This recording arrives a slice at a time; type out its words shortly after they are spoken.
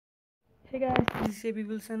Hey guys, this is Eby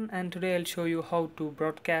Wilson and today I'll show you how to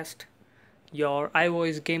broadcast your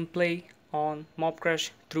iOS gameplay on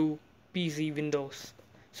Mobcrush through PC Windows.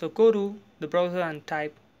 So go to the browser and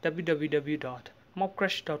type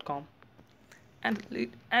www.mobcrush.com and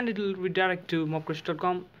it'll redirect to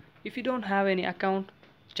mobcrush.com. If you don't have any account,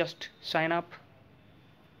 just sign up.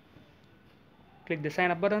 Click the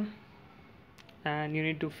sign up button and you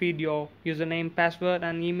need to feed your username, password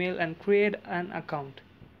and email and create an account.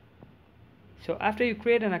 So after you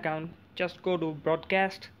create an account, just go to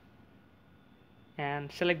broadcast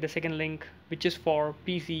and select the second link, which is for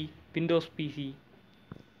PC, Windows PC.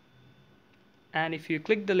 And if you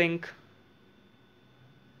click the link,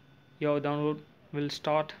 your download will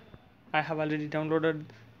start. I have already downloaded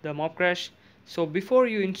the Mobcrush. So before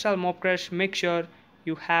you install Mobcrush, make sure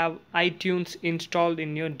you have iTunes installed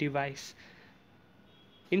in your device.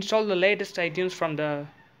 Install the latest iTunes from the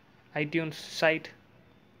iTunes site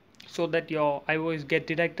so that your iOS get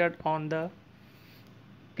detected on the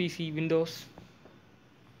PC Windows.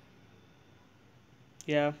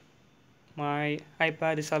 Yeah, my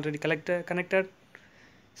iPad is already connected.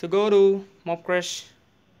 So go to Mobcrush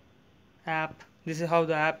app. This is how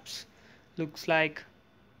the apps looks like,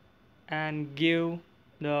 and give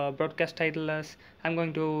the broadcast title as I'm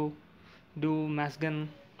going to do mass gun.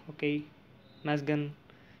 Okay, mass gun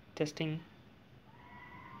testing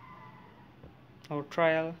or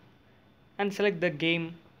trial, and select the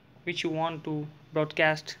game which you want to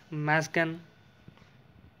broadcast mass gun.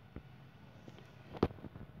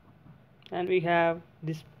 And we have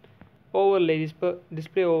this overlay,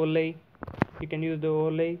 display overlay. You can use the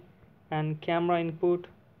overlay and camera input.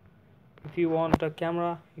 If you want a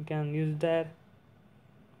camera, you can use that,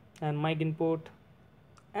 and mic input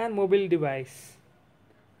and mobile device.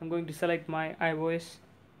 I'm going to select my iOS,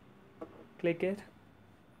 click it.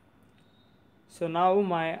 So now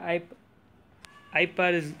my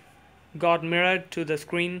iPad is got mirrored to the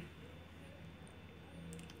screen,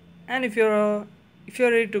 and if you're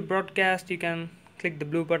ready to broadcast, you can click the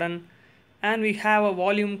blue button, and we have a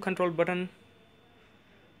volume control button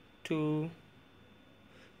to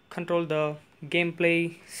control the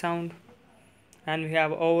gameplay sound, and we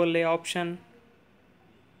have overlay option,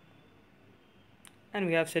 and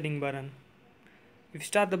we have setting button. If you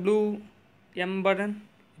start the blue M button,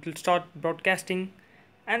 it will start broadcasting,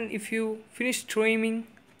 and if you finish streaming,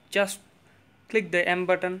 just click the M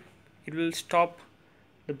button, it will stop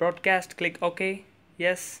the broadcast. Click OK.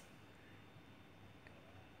 Yes,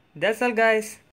 that's all guys.